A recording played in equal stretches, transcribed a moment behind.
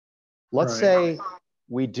Let's Right. say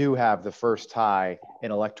we do have the first tie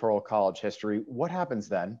in Electoral College history. What happens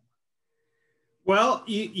then? Well,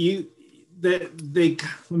 they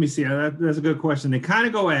let me see. That's a good question. They kind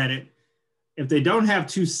of go at it. If they don't have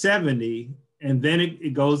 270, and then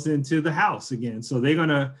it goes into the House again. So they're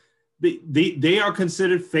gonna they are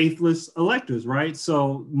considered faithless electors, right?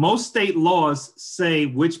 So most state laws say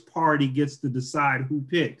which party gets to decide who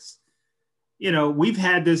picks. We've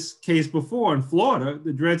had this case before in Florida,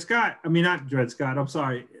 the Dred Scott, I mean, not Dred Scott, I'm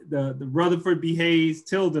sorry, the Rutherford B. Hayes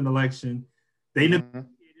Tilden election. They negotiated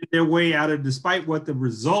their way out of, despite what the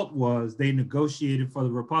result was, they negotiated for the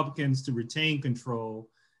Republicans to retain control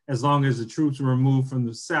as long as the troops were removed from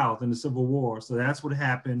the South in the Civil War. So that's what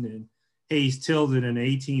happened in Hayes Tilden in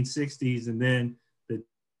the 1860s. And then the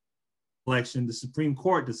election, the Supreme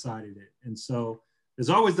Court decided it. And so there's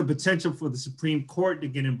always the potential for the Supreme Court to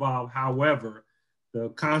get involved. However, the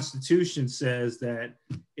Constitution says that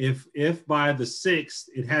if by the 6th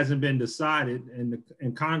it hasn't been decided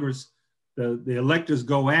and Congress, the electors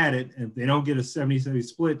go at it, and if they don't get a 70-70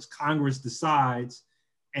 split, Congress decides,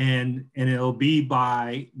 and it'll be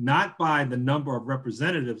not by the number of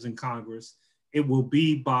representatives in Congress, it will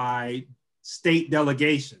be by state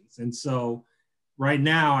delegations. And so right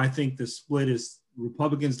now, I think the split is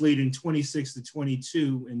Republicans leading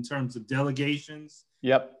 26-22 in terms of delegations.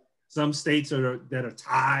 Yep. Some states that are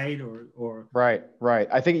tied or right.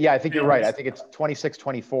 I think you're right. I think it's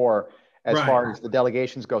 26-24 as far as the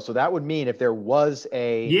delegations go. So that would mean if there was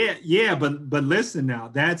but listen now,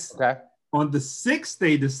 that's okay. On the 6th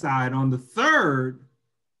they decide. On the 3rd,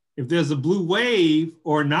 if there's a blue wave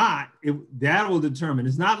or not, that will determine.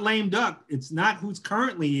 It's not lame duck. It's not who's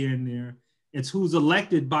currently in there. It's who's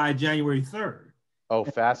elected by January 3rd. Oh,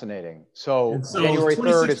 fascinating. So January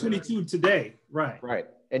 3rd is 22 today. Right.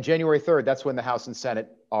 And January 3rd, that's when the House and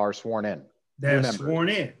Senate are sworn in. They're sworn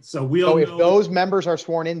in. So if those members are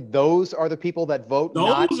sworn in, those are the people that vote.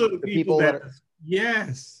 Those are the people that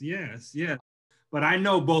yes. But I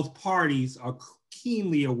know both parties are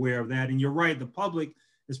keenly aware of that. And you're right, the public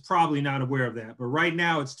is probably not aware of that. But right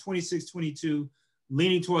now it's 26-22,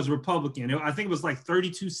 leaning towards Republican. I think it was like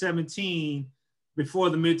 32-17 before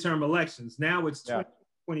the midterm elections. Now it's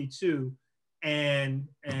 2022. And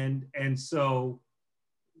so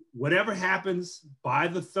whatever happens by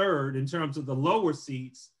the 3rd in terms of the lower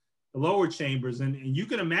seats, the lower chambers, and you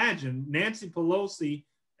can imagine Nancy Pelosi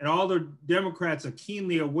and all the Democrats are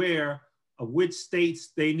keenly aware of which states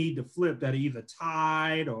they need to flip that are either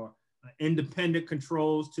tied or independent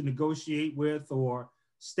controls to negotiate with, or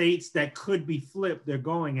states that could be flipped. They're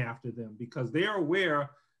going after them because they're aware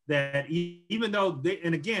that even though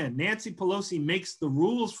and again, Nancy Pelosi makes the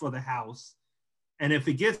rules for the House, and if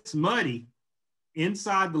it gets muddy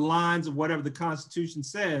inside the lines of whatever the Constitution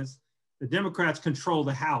says, the Democrats control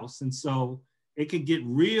the House. And so it could get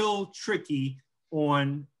real tricky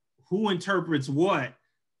on who interprets what.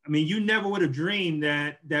 I mean, you never would have dreamed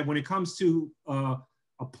that when it comes to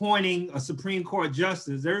appointing a Supreme Court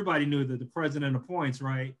justice, everybody knew that the president appoints,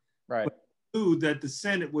 right? Right. But knew that the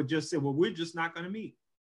Senate would just say, well, we're just not going to meet.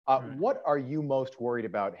 What are you most worried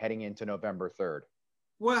about heading into November 3rd?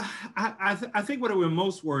 Well, I think what we're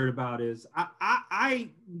most worried about is, I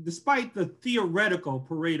despite the theoretical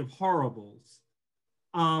parade of horribles,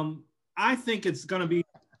 I think it's going to be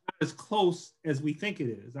as close as we think it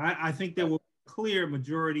is. I think there will be a clear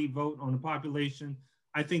majority vote on the population.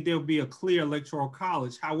 I think there will be a clear electoral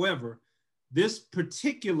college. However, this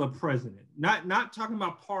particular president, not talking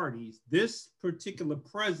about parties, this particular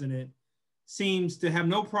president seems to have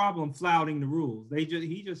no problem flouting the rules.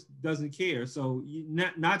 He just doesn't care. So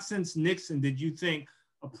not since Nixon did you think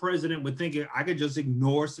a president would think I could just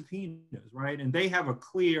ignore subpoenas, right? And they have a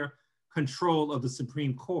clear control of the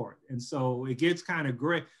Supreme Court. And so it gets kind of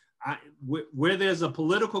gray. Where there's a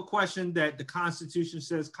political question that the Constitution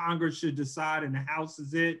says Congress should decide and the House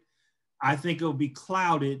is it, I think it'll be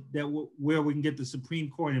clouded where we can get the Supreme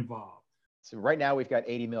Court involved. So right now we've got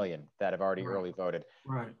 80 million that have already early voted.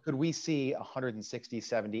 Right. Could we see 160,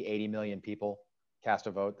 70, 80 million people cast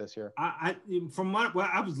a vote this year? I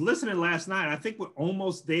was listening last night, I think we're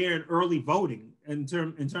almost there in early voting in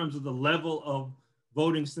terms of the level of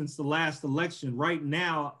voting since the last election. Right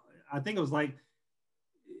now, I think it was like,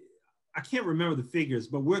 I can't remember the figures,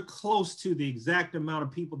 but we're close to the exact amount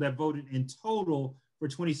of people that voted in total for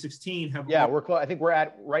 2016. We're close. I think we're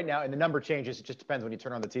at right now, and the number changes. It just depends when you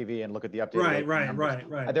turn on the TV and look at the updated numbers.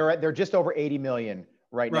 Right. They're just over 80 million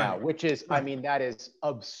right now, which is, I mean, that is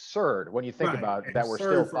absurd when you think about that. We're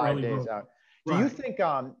still 5 days out. Do you think,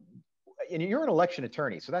 and you're an election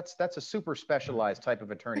attorney, so that's a super specialized type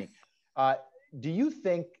of attorney. do you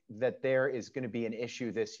think that there is going to be an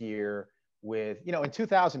issue this year with, in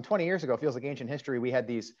 2020 years ago, it feels like ancient history, we had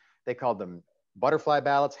these, they called them butterfly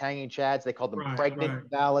ballots, hanging chads, they called them pregnant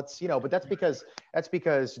ballots, but that's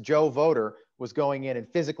because Joe Voter was going in and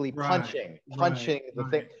physically punching the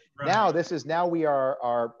thing. Now we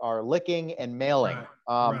are licking and mailing.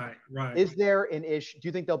 Is there an issue? Do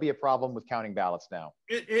you think there'll be a problem with counting ballots now?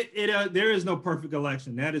 There is no perfect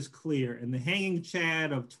election. That is clear. And the hanging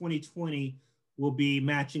chad of 2020 will be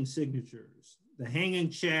matching signatures. The hanging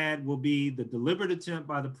chad will be the deliberate attempt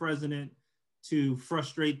by the president to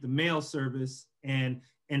frustrate the mail service. And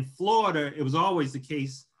in Florida, it was always the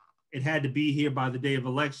case. It had to be here by the day of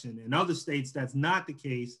election. In other states, that's not the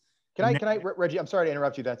case. Can I, Reggie, I'm sorry to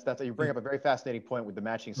interrupt you. That's you bring up a very fascinating point with the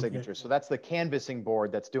matching signatures. So that's the canvassing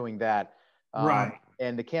board that's doing that.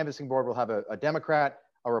 And the canvassing board will have a Democrat,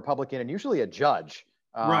 a Republican, and usually a judge.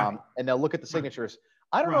 And they'll look at the signatures.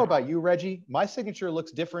 I don't know about you, Reggie. My signature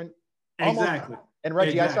looks different. Exactly. And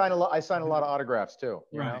Reggie, I sign a lot of autographs too.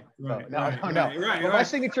 My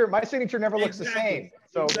signature never looks the same.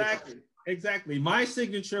 So exactly. My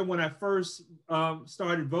signature when I first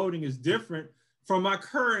started voting is different from my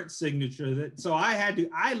current signature. So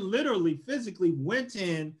I literally physically went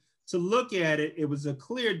in to look at it. It was a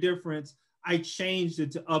clear difference. I changed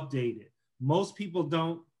it to update it. Most people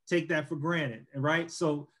don't take that for granted, right?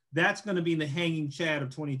 So that's going to be in the hanging chad of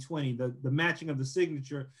 2020, the matching of the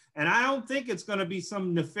signature. And I don't think it's going to be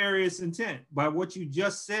some nefarious intent. By what you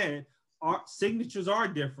just said, our signatures are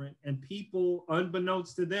different and people,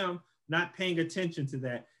 unbeknownst to them, not paying attention to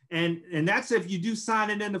that. And that's if you do sign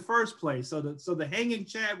it in the first place. So the hanging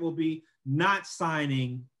chad will be not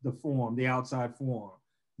signing the form, the outside form,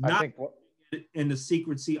 not in the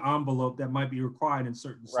secrecy envelope that might be required in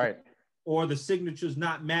certain states, or the signatures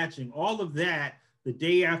not matching. All of that, the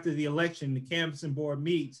day after the election, the canvassing board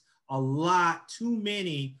meets, too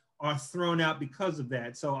many are thrown out because of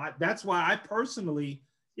that. So that's why I personally,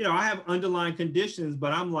 I have underlying conditions,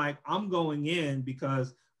 but I'm going in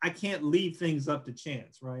because I can't leave things up to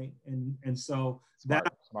chance, right? And so smart.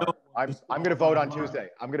 I'm going to vote on Tuesday.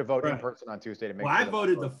 I'm going to vote in person on Tuesday to make sure. I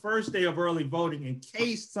voted the first day of early voting in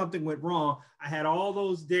case something went wrong. I had all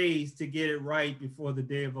those days to get it right before the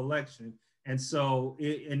day of election. And so,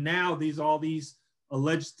 and now all these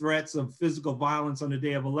alleged threats of physical violence on the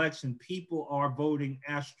day of election, people are voting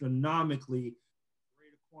astronomically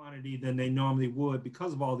greater quantity than they normally would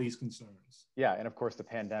because of all these concerns. Yeah, and of course the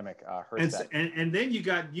pandemic hurts that. And then you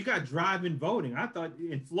got drive-in voting. I thought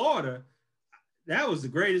in Florida, that was the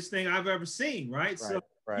greatest thing I've ever seen, right? So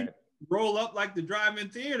you roll up like the drive-in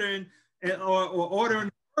theater or order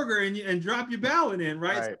a burger and drop your ballot in,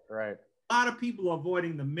 right? Right. A lot of people are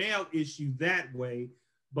avoiding the mail issue that way,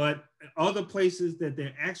 but other places that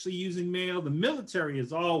they're actually using mail, the military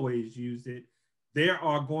has always used it. There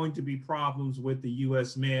are going to be problems with the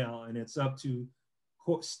U.S. mail, and it's up to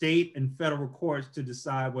state and federal courts to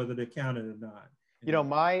decide whether they're counted or not.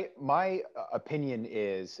 My opinion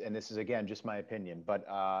is, and this is again just my opinion, but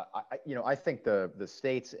I think the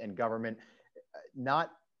states and government,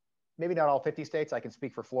 maybe not all 50 states. I can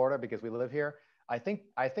speak for Florida because we live here. I think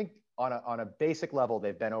on a basic level,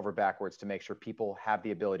 they've bent over backwards to make sure people have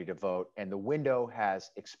the ability to vote, and the window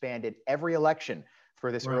has expanded every election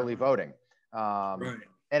for this early voting.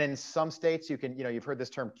 And in some states, you can, you've heard this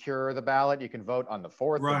term, cure the ballot. You can vote on the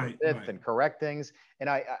 4th and the 5th and correct things. And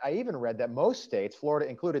I even read that most states, Florida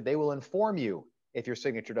included, they will inform you if your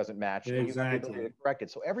signature doesn't match. And you have the ability to correct it.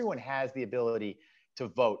 So everyone has the ability to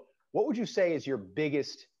vote. What would you say is your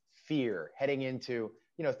biggest fear heading into,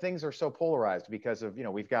 things are so polarized because of,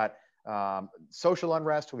 we've got social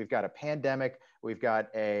unrest, we've got a pandemic, we've got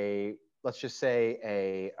let's just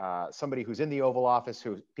say somebody who's in the Oval Office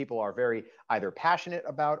who people are very either passionate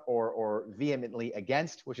about or vehemently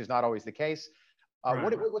against, which is not always the case.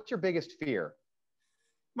 What's your biggest fear?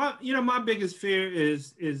 My biggest fear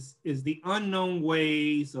is the unknown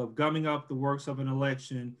ways of gumming up the works of an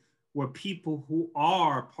election, where people who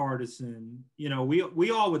are partisan,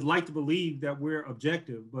 we all would like to believe that we're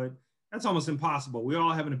objective, but that's almost impossible. We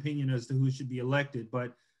all have an opinion as to who should be elected,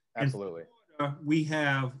 but absolutely. We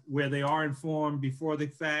have where they are informed before the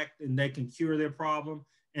fact and they can cure their problem.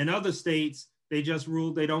 In other states, they just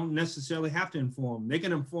ruled they don't necessarily have to inform. They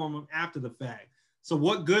can inform them after the fact. So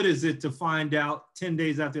what good is it to find out 10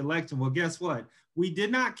 days after the election? Well, guess what? We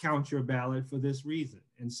did not count your ballot for this reason.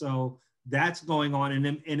 And so that's going on.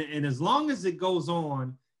 And as long as it goes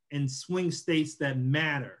on in swing states that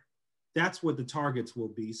matter, that's what the targets will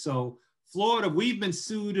be. So Florida, we've been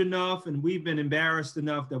sued enough and we've been embarrassed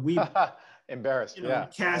enough that we've embarrassed,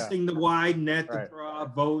 casting the wide net to draw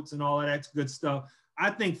votes and all of that good stuff. I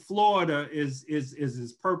think Florida is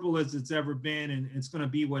as purple as it's ever been, and it's going to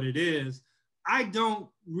be what it is. I don't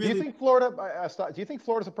really. Do you think Florida? Do you think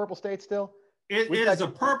Florida's a purple state still? It is a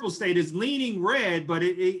purple state. It's leaning red, but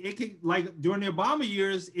it could, like during the Obama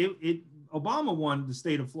years, Obama won the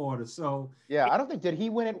state of Florida. So yeah, I don't think, did he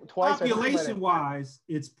win it twice? Population wise,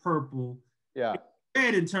 it's purple. Yeah. It's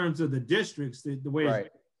red in terms of the districts, the way right.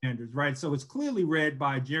 it's gerrymandered, right? So it's clearly red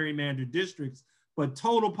by gerrymandered districts, but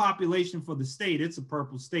total population for the state, it's a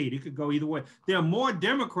purple state. It could go either way. There are more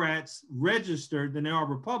Democrats registered than there are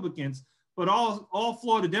Republicans, but all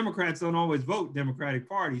Florida Democrats don't always vote Democratic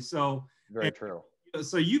Party. So very true.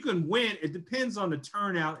 So you can win. It depends on the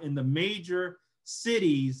turnout in the major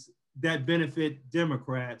cities that benefit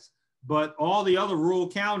Democrats, but all the other rural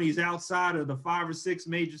counties outside of the 5 or 6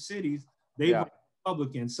 major cities, they vote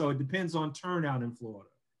Republican. So it depends on turnout in Florida.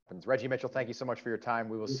 Reggie Mitchell, thank you so much for your time.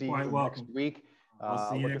 We will see you next week. I'll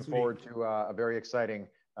see you looking forward to a very exciting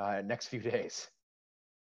next few days.